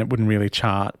ballad and it wouldn't really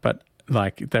chart, but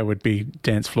like there would be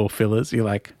dance floor fillers. You're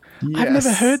like, I've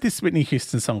never heard this Whitney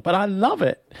Houston song, but I love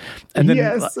it. And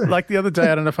then, like the other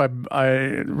day, I don't know if I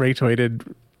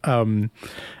retweeted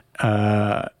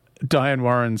Diane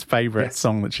Warren's favorite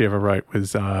song that she ever wrote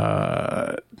was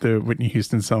the Whitney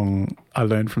Houston song "I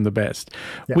Learned from the Best,"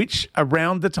 which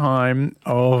around the time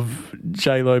of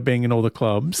J-Lo being in all the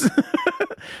clubs,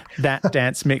 that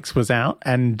dance mix was out,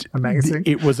 and amazing.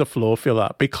 It was a floor filler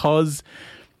because.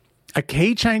 A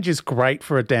key change is great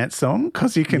for a dance song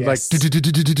because you can it was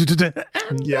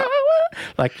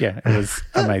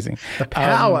amazing. The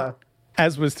power.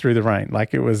 As was Through the Rain.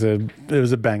 Like it was a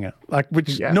banger. Like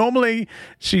which normally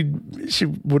she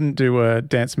wouldn't do a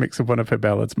dance mix of one of her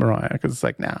ballads, Mariah, because it's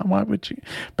like, nah, why would she?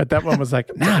 But that one was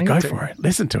like, nah, go for it.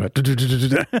 Listen to it. Through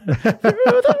the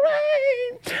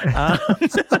rain.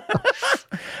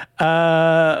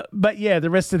 But yeah, the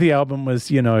rest of the album was,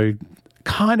 you know,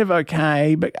 kind of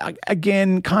okay, but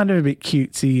again, kind of a bit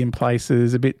cutesy in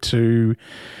places, a bit too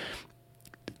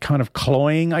kind of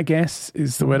cloying, I guess,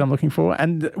 is the word I'm looking for.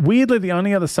 And weirdly, the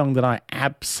only other song that I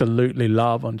absolutely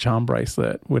love on Charm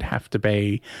Bracelet would have to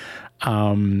be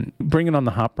Bringing on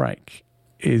the Heartbreak.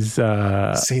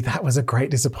 See, that was a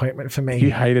great disappointment for me. You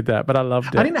hated that, but I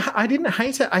loved it. I didn't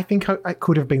hate it. I think I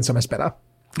could have been so much better.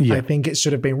 Yeah. I think it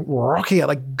should have been rockier.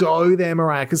 Like, go there,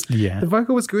 Mariah, because the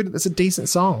vocal was good. It's a decent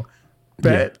song.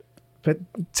 But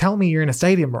tell me you're in a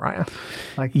stadium, Mariah.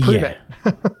 Like, prove it.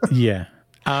 Yeah.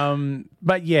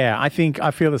 But yeah, I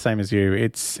feel the same as you.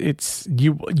 It's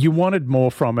you wanted more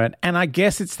from it, and I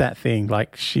guess it's that thing.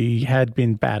 Like she had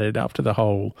been battered after the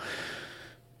whole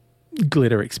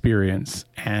Glitter experience,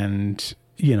 and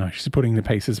you know she's putting the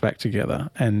pieces back together,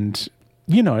 and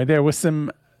you know there were some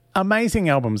amazing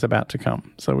albums about to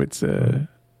come. So it's a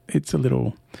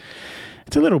little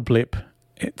blip.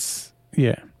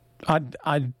 I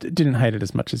didn't hate it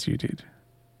as much as you did.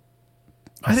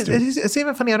 It's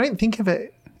even funny. I don't think of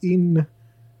it in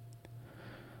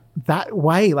that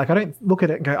way. Like, I don't look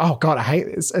at it and go, oh God, I hate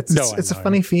this. It's a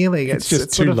funny feeling. It's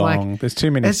just too long. There's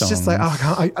too many songs. It's just like,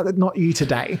 oh, not you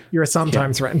today. You're a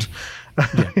sometimes friend.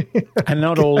 Yeah. And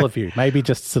not all of you. Maybe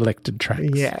just selected tracks.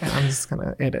 Yeah, I'm just going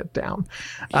to edit down.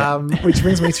 Which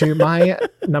brings me to my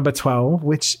number 12,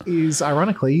 which is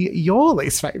ironically your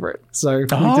least favorite. So we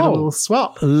did a little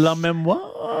swap. La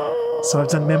Memoire. So I've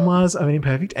done Memoirs of an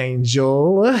Imperfect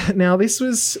Angel. Now, this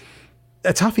was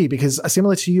a toughie because,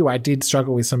 similar to you, I did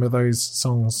struggle with some of those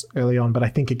songs early on, but I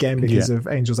think again because of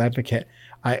Angel's Advocate,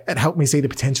 it helped me see the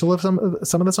potential of some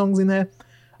of the songs in there.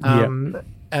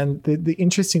 And the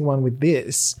interesting one with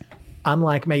this,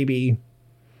 unlike maybe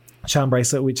Charm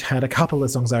Bracelet, which had a couple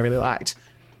of songs I really liked,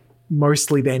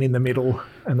 mostly then in the middle,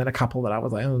 and then a couple that I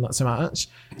was like, oh, not so much.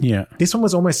 Yeah, this one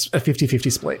was almost a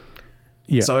 50-50 split.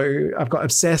 Yeah. So I've got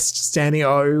Obsessed, Standing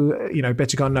O,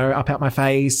 Bet You Gone No, Up Out My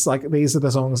Face. Like, these are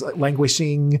the songs, like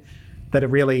Languishing, that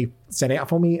have really set out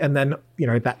for me. And then,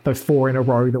 the 4 in a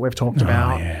row that we've talked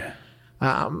about. Yeah.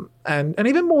 And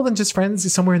even more than just Friends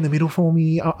is somewhere in the middle for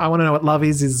me. I Want to Know What Love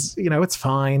is, it's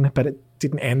fine, but it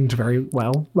didn't end very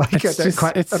well. Like,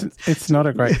 it's not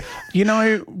a great,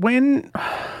 when,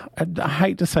 I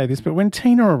hate to say this, but when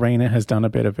Tina Arena has done a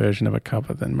better version of a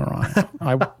cover than Mariah,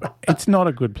 it's not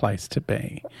a good place to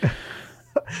be.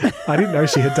 I didn't know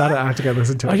she had done it. I have to go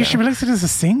listen to it. Oh, yeah, she released it as a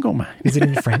single, mate. Is it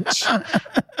in French?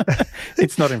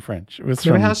 It's not in French. It was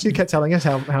Remember how she kept telling us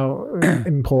how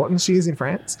important she is in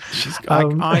France?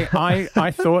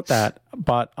 I thought that,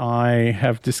 but I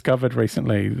have discovered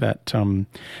recently that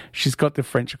she's got the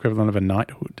French equivalent of a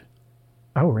knighthood.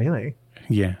 Oh, really?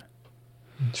 Yeah.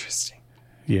 Interesting.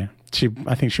 Yeah.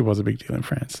 I think she was a big deal in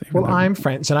France. Well, I'm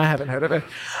French and I haven't heard of it.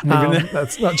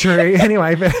 That's not true.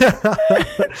 Anyway, but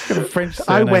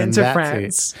I went to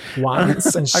France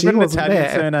once and she was there. I got an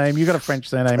Italian surname. You got a French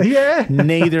surname. Yeah.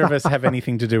 Neither of us have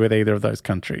anything to do with either of those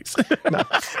countries. No.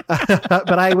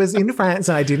 But I was in France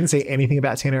and I didn't see anything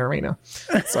about Tina Arena.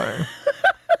 So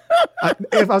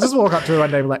if I just walk up to her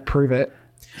one day and like, prove it.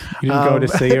 You didn't go to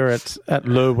see her at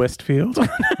Le Westfield?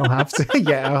 I'll have to.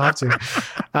 Yeah, I'll have to.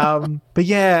 But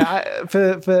yeah,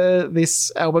 for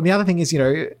this album, the other thing is,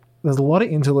 there's a lot of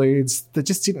interludes that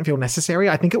just didn't feel necessary.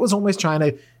 I think it was almost trying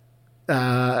to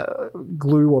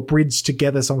glue or bridge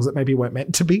together songs that maybe weren't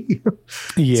meant to be.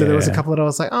 Yeah. So there was a couple that I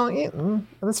was like, oh, yeah,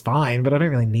 that's fine, but I don't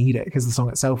really need it because the song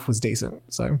itself was decent.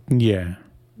 So yeah,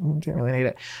 I didn't really need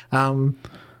it.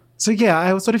 So yeah,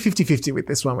 I was sort of 50-50 with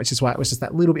this one, which is why it was just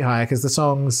that little bit higher, because the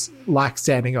songs like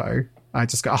Standing O, I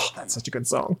just go, oh, that's such a good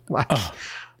song. Like,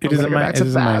 it is amazing.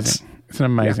 It's an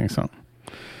amazing song.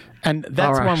 And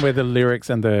that's one where the lyrics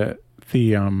and the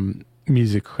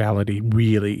musicality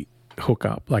really hook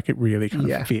up. Like, it really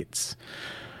kind of fits.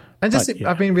 And just,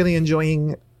 I've been really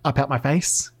enjoying Up Out My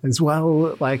Face as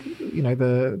well. Like,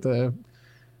 the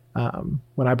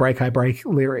When I Break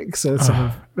lyrics are some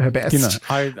of her best.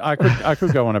 I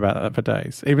could go on about that for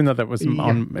days, even though that was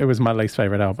it was my least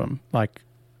favorite album. Like,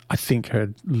 I think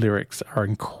her lyrics are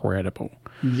incredible.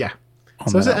 Yeah.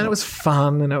 So and it was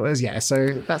fun, and it was so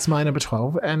that's my number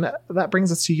 12, and that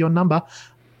brings us to your number,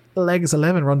 Legs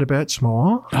 11, Rhonda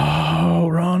Birchmore. Oh,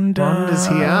 Rhonda's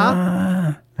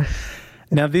here.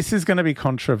 Now this is going to be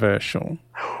controversial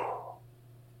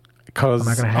because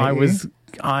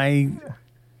I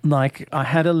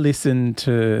had to listen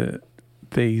to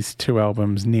these two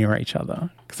albums near each other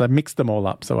because I mixed them all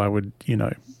up so I would,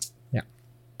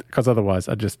 because otherwise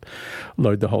I'd just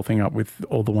load the whole thing up with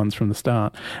all the ones from the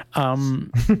start.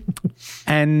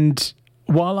 And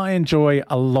while I enjoy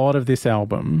a lot of this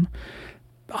album,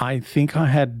 I think I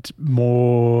had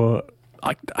more...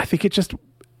 I think it just...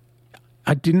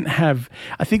 I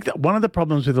think that one of the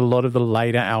problems with a lot of the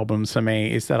later albums for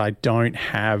me is that I don't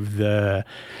have the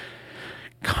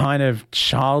kind of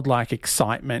childlike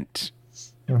excitement,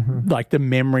 like the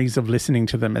memories of listening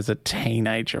to them as a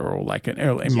teenager or like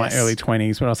in my early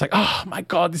 20s when I was like, oh my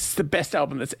God, this is the best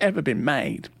album that's ever been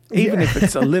made, even if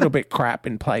it's a little bit crap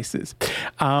in places.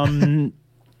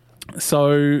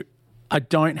 So I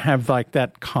don't have like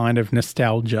that kind of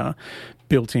nostalgia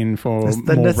built in for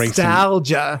the more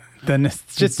nostalgia.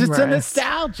 It's a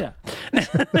nostalgia.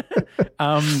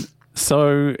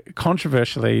 So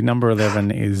controversially, number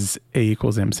 11 is E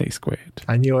 = MC squared.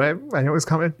 I knew it. I knew it was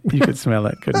coming. You could smell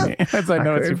it, couldn't you? As I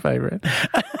know it's your favorite.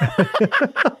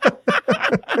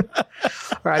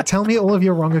 All right, tell me all of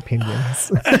your wrong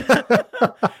opinions.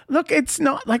 Look, it's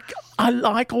not like I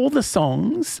like all the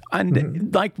songs,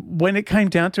 and like when it came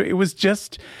down to it, it was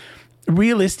just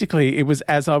realistically, it was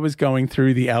as I was going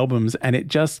through the albums and it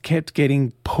just kept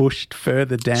getting pushed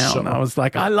further down. Sure. I was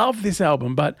like, I love this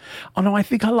album, but oh no, I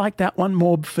think I like that one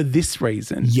more for this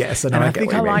reason. Yes, and I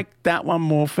think I like that one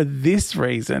more for this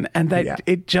reason. And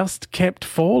it just kept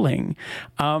falling.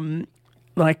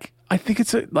 I think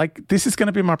this is going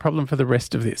to be my problem for the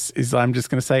rest of this, is I'm just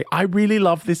going to say, I really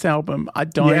love this album. I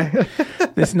don't,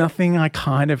 there's nothing I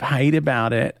kind of hate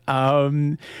about it.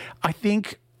 I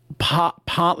think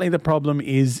partly the problem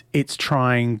is it's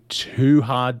trying too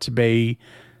hard to be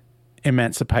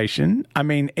emancipation. I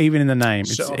mean, even in the name,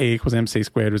 sure. It's E equals MC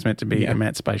squared was meant to be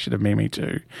emancipation of Me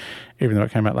Too, even though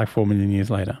it came out like 4 million years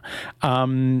later.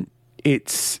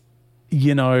 It's,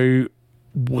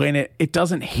 when it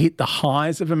doesn't hit the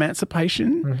highs of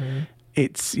emancipation,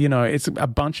 it's a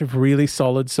bunch of really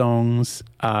solid songs.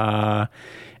 And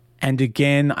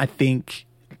again, I think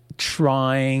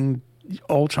trying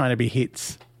to be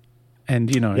hits. And,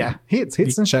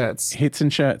 hits and shirts. Hits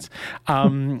and shirts.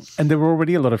 And there were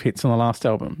already a lot of hits on the last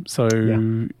album. So,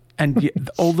 and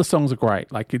all the songs are great.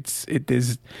 Like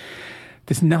there's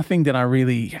nothing that I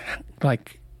really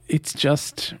like. It's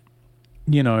just,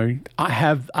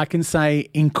 I can say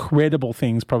incredible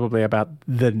things probably about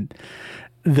the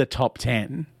top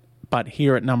 10, but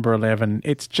here at number 11,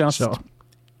 it's just,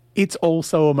 it's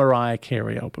also a Mariah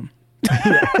Carey album.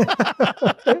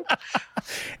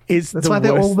 Is That's the why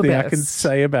they're worst all the thing best. I can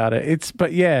say about it.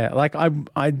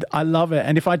 I love it,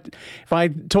 and if I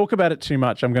talk about it too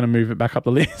much, I'm going to move it back up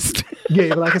the list.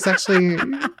 It's actually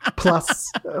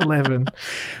plus 11.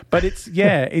 But it's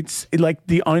like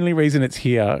the only reason it's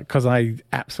here, because I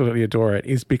absolutely adore it,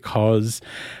 is because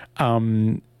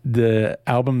the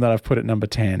album that I've put at number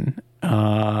 10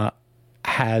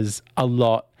 has a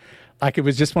lot. Like, it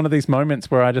was just one of these moments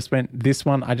where I just went, this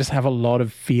one, I just have a lot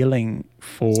of feeling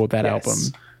for that album,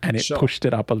 and it pushed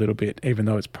it up a little bit, even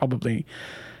though it's probably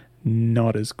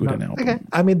not as good an album. Okay.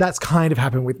 I mean, that's kind of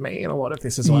happened with me in a lot of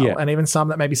this as well. Yeah. And even some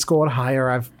that maybe scored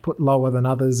higher, I've put lower than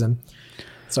others. And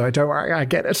so don't worry, I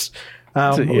get it.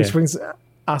 Which brings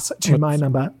us to my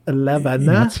number 11.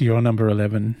 What's your number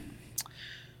 11?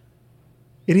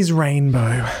 It is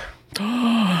Rainbow.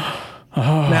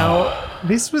 Now,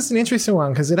 this was an interesting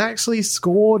one because it actually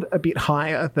scored a bit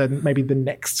higher than maybe the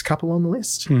next couple on the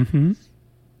list. Mm-hmm.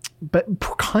 But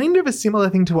kind of a similar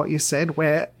thing to what you said,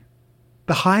 where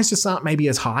the highs just aren't maybe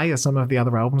as high as some of the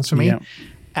other albums for me. Yeah.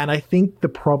 And I think the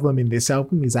problem in this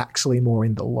album is actually more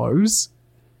in the lows.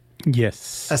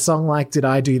 Yes. A song like Did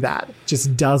I Do That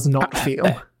just does not feel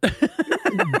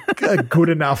a good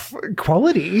enough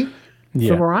quality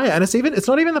for Mariah. And it's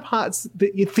not even the parts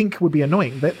that you think would be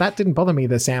annoying. That didn't bother me,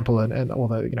 the sample and or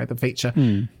the feature.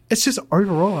 It's just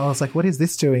overall, I was like, what is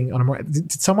this doing on a Mariah?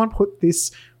 Did someone put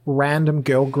this random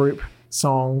girl group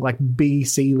song, like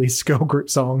B-C list girl group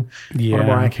song on a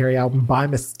Mariah Carey album by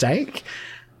mistake?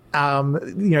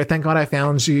 Thank God I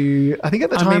Found You. I think at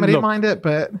the time I didn't mind it,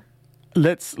 but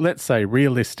let's say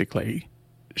realistically,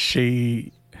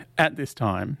 she at this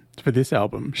time for this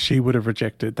album, she would have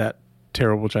rejected that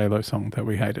terrible J-Lo song that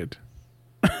we hated.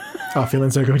 Oh,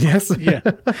 Feeling So Good, yes. Yeah.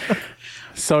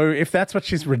 So if that's what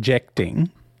she's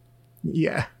rejecting.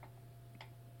 Yeah.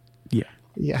 Yeah.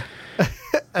 Yeah.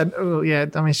 And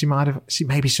I mean, she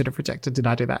maybe should have rejected Did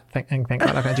I Do That? Thank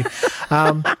God I Found You.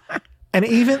 And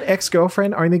even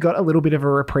Ex-Girlfriend only got a little bit of a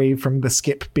reprieve from the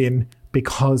skip bin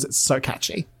because it's so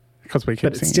catchy. Because we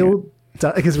kept singing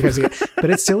it. But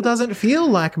it still doesn't feel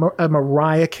like a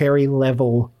Mariah Carey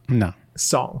level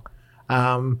song.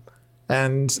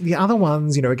 And the other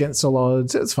ones, Against All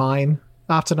Odds, it's fine.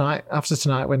 After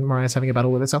Tonight, when Mariah's having a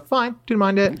battle with herself, fine, didn't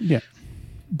mind it. Yeah.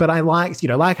 But I liked,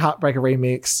 like Heartbreaker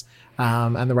Remix,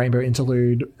 and the Rainbow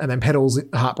Interlude, and then Petals,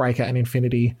 Heartbreaker, and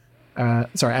Infinity.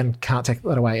 And Can't Take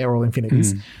That Away are all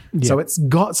infinities. So it's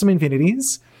got some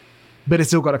infinities, but it's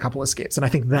still got a couple of skips. And I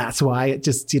think that's why it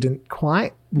just didn't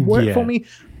quite work for me.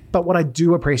 But what I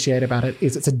do appreciate about it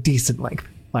is it's a decent length.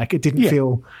 Like, it didn't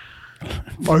feel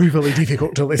overly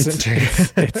difficult to listen to.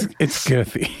 It's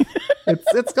girthy.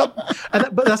 It's got,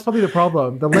 but that's probably the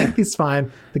problem. The length is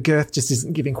fine. The girth just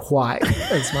isn't giving quite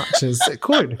as much as it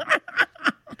could.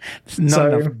 It's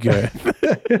not enough girth.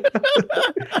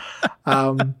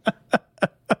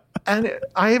 And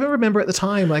I even remember at the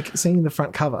time, like, seeing the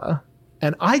front cover,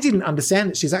 and I didn't understand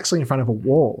that she's actually in front of a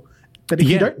wall. But if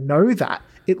you don't know that,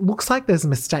 it looks like there's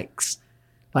mistakes.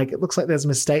 Like, it looks like there's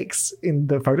mistakes in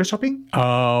the photoshopping.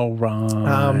 Oh,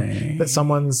 right. That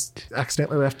someone's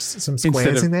accidentally left some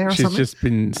squares in there or something. She's just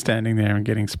been standing there and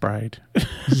getting sprayed.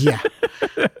 Yeah.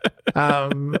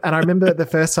 And I remember the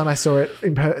first time I saw it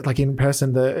in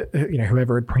person,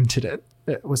 whoever had printed it,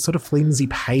 it was sort of flimsy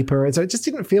paper. And so it just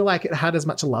didn't feel like it had as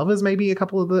much love as maybe a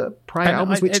couple of the prior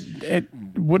albums. Which it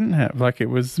wouldn't have. Like, it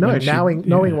was...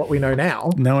 knowing what we know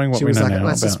now. Knowing what we know now.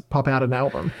 Let's just pop out an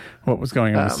album. What was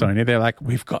going on with Sony. They're like,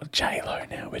 we've got J-Lo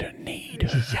now. We don't need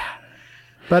her. Yeah.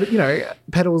 But,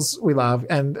 Petals we love,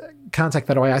 and can't take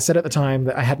that away. I said at the time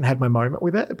that I hadn't had my moment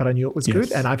with it, but I knew it was good,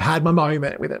 and I've had my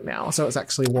moment with it now. So it's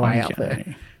actually way out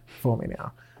there for me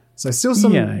now. So still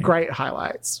some great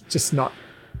highlights, just not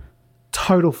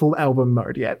total full album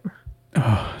mode yet.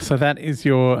 Oh, so that is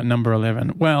your number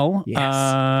 11. Well, yes.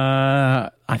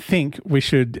 I think we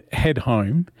should head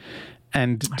home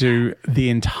and do the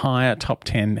entire top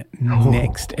 10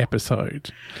 next episode.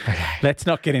 Okay. Let's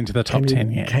not get into the top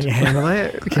 10 yet. Can you handle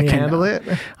it? Can you handle it?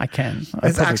 I can.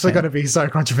 It's actually going to be so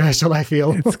controversial, I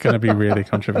feel. It's going to be really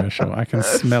controversial. I can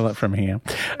smell it from here.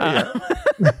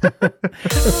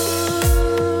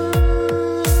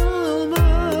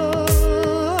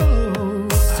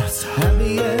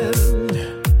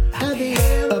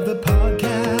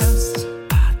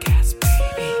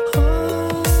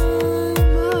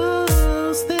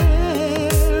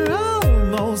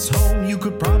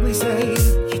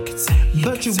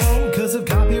 You won't because of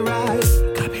copyright.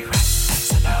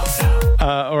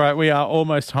 All right, we are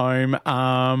almost home.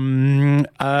 And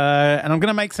I'm going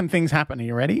to make some things happen. Are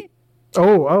you ready?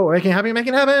 Oh, make it happen. Make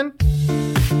it happen.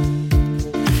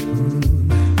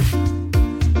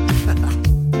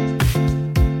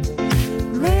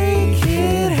 Make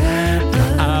it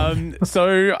happen.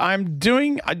 So I'm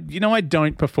doing, I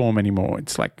don't perform anymore.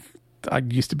 It's like I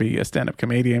used to be a stand-up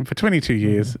comedian for 22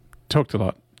 years, talked a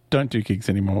lot. Don't do gigs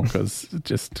anymore because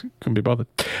just couldn't be bothered.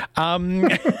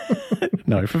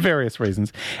 No, for various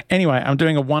reasons. Anyway, I'm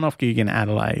doing a one-off gig in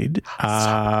Adelaide.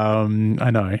 I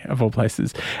know, of all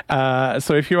places.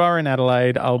 So if you are in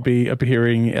Adelaide, I'll be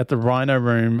appearing at the Rhino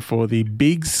Room for the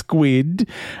Big Squid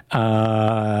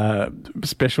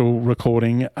special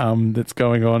recording that's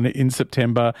going on in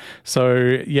September.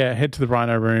 So, head to the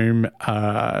Rhino Room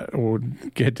or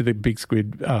head to the Big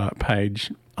Squid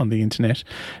page on the internet,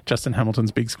 Justin Hamilton's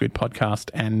Big Squid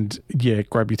podcast, and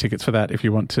grab your tickets for that if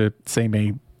you want to see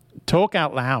me talk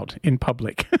out loud in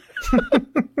public.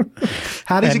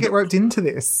 How did you get roped into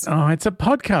this? Oh, it's a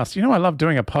podcast. I love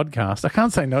doing a podcast. I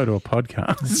can't say no to a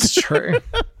podcast. It's true.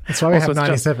 That's why we have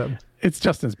 97. It's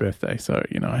Justin's birthday, so,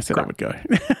 I said I would go.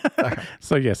 Okay.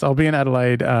 So, yes, I'll be in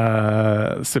Adelaide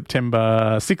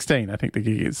September 16, I think the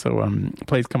gig is. So,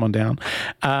 please come on down.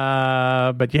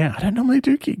 But, I don't normally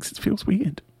do gigs. It feels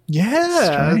weird.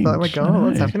 Yeah. Oh, my God,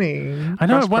 what's happening? I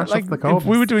know. If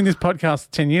we were doing this podcast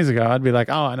 10 years ago, I'd be like,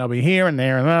 and I'll be here and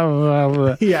there. And blah, blah,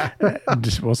 blah. Yeah.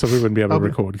 So we wouldn't be able to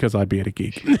record because I'd be at a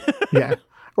gig. Yeah.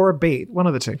 Or a beat, one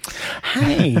of the two.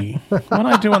 Hey, what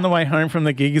I do on the way home from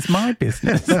the gig is my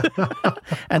business.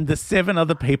 And the 7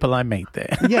 other people I meet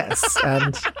there. Yes,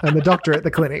 and the doctor at the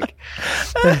clinic.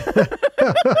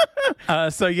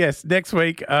 So, yes, next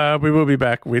week we will be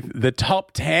back with the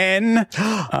top 10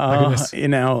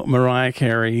 in our Mariah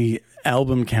Carey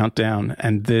album countdown.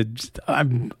 And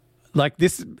I'm like,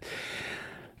 this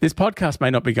podcast may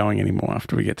not be going anymore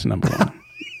after we get to number 1.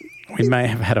 We may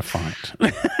have had a fight.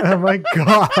 Oh, my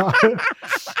God.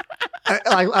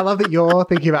 I love that you're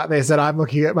thinking about this and I'm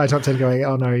looking at my top 10 going,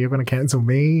 oh, no, you're going to cancel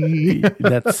me.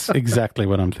 That's exactly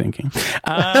what I'm thinking.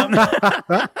 All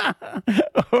right,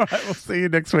 we'll see you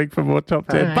next week for more top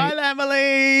 10. Right. Bye,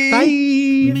 Emily.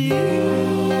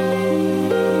 Bye.